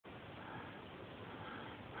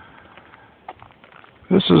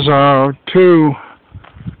This is our two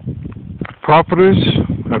properties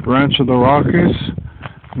at Ranch of the Rockies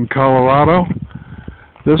in Colorado.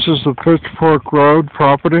 This is the Pitchfork Road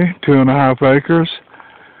property, 2.5 acres.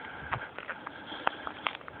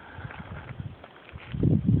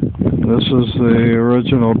 This is the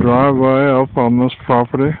original driveway up on this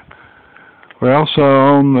property. We also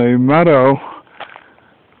own the meadow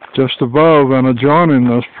just above and adjoining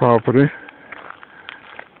this property.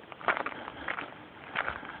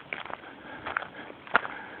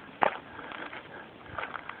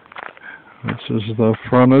 This is the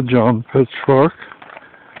frontage on Pitchfork.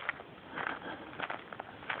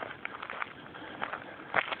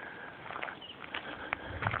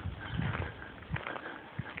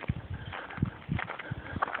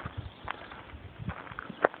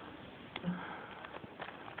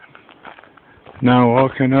 Now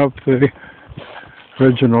walking up the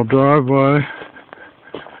original driveway,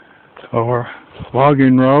 or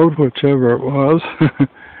logging road, whichever it was,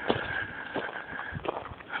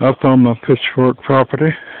 up on the Pitchfork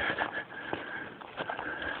property.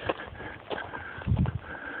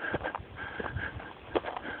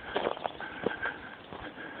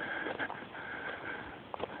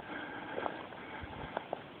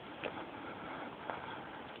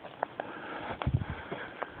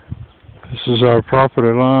 This is our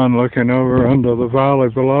property line looking over into the valley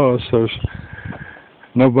below us. There's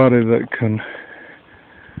nobody that can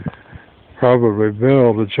probably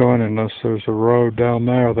build adjoining us. There's a road down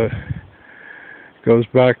there that goes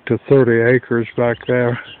back to 30 acres back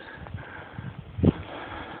there.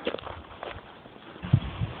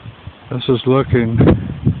 This is looking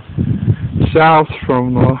south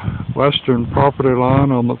from the western property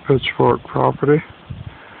line on the Pitchfork property.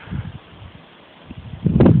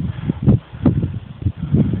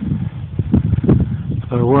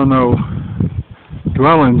 There were no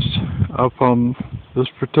dwellings up on this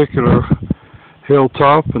particular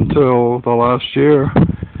hilltop until the last year.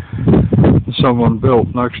 Someone built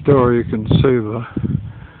next door. You can see the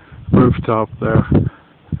rooftop there.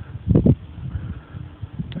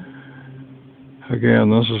 Again,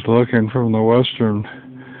 this is looking from the western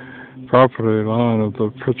property line of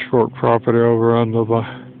the Pitchfork property over under the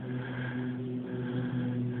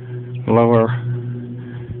lower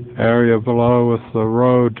area below, with the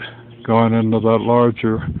road going into that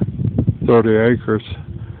larger 30 acres.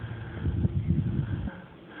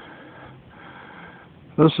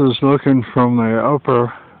 This is looking from the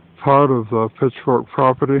upper part of the Pitchfork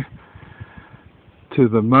property to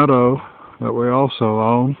the meadow that we also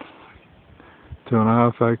own,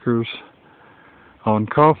 2.5 acres on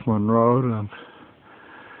Kaufman Road, and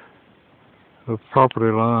the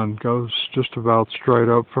property line goes just about straight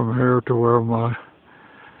up from here to where my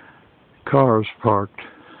car is parked.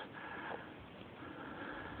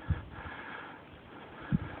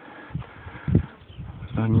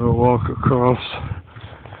 And we'll walk across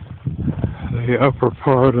the upper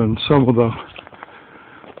part and some of the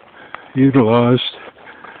utilized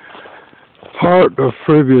part of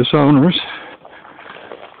previous owners.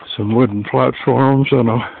 Some wooden platforms and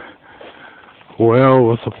a well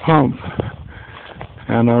with a pump,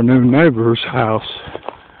 and our new neighbor's house.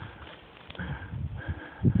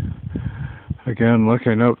 Again,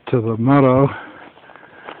 looking up to the meadow,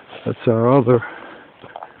 that's our other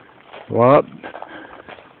lot.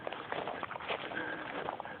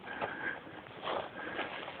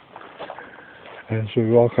 As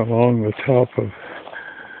we walk along the top of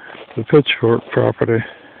the Pitchfork property.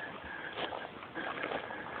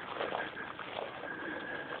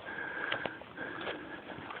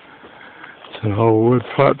 It's an old wood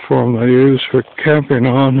platform they use for camping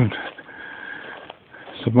on, and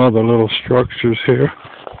some other little structures here.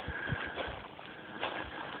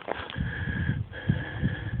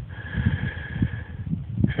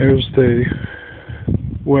 Here's the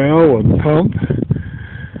well and pump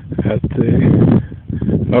at the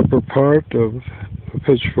upper part of the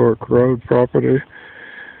Pitchfork Road property,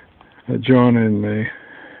 adjoining the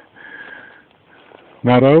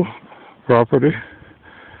meadow property.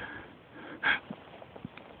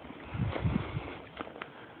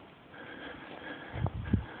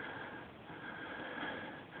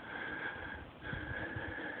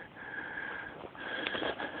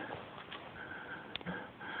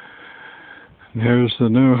 And here's the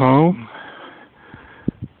new home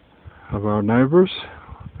of our neighbors,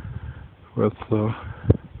 with the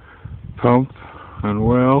pump and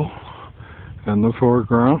well in the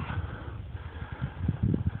foreground.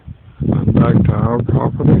 And back to our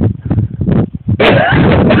property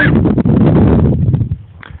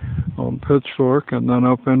on Pitchfork, and then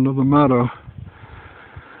up into the meadow.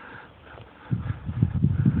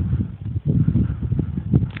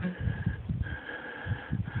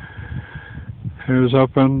 Here's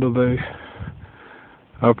up into the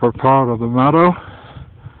upper part of the meadow.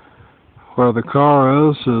 Where the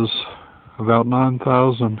car is about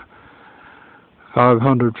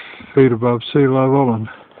 9,500 feet above sea level, and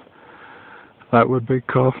that would be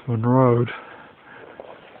Kaufman Road.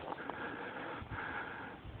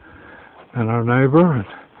 And our neighbor, and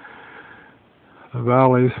the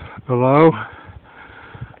valley below,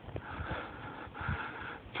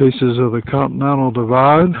 pieces of the Continental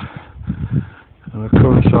Divide, and of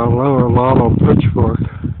course our lower Lotto Pitchfork.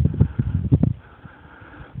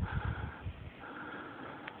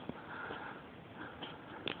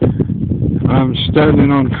 I'm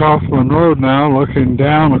standing on Kaufman Road now, looking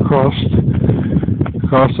down across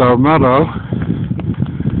our meadow,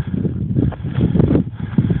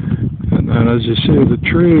 and as you see the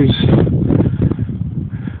trees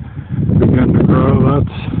begin to grow,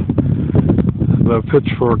 that's the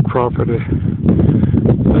Pitchfork property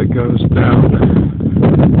that goes down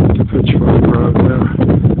to Pitchfork Road there.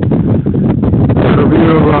 Got a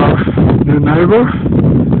view of our new neighbor.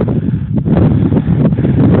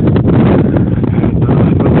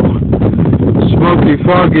 Smoky,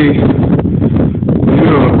 foggy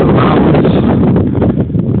view of the mountains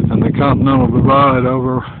and the Continental Divide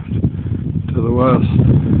over to the west.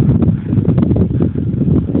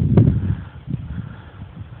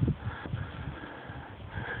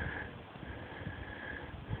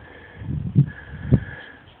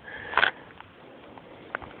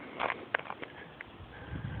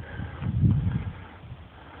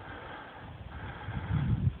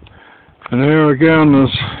 And here again is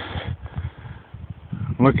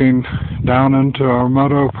looking down into our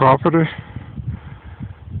meadow property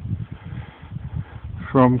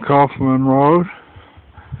from Kaufman Road,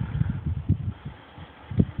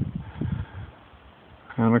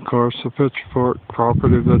 and of course the Pitchfork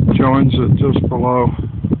property that joins it just below.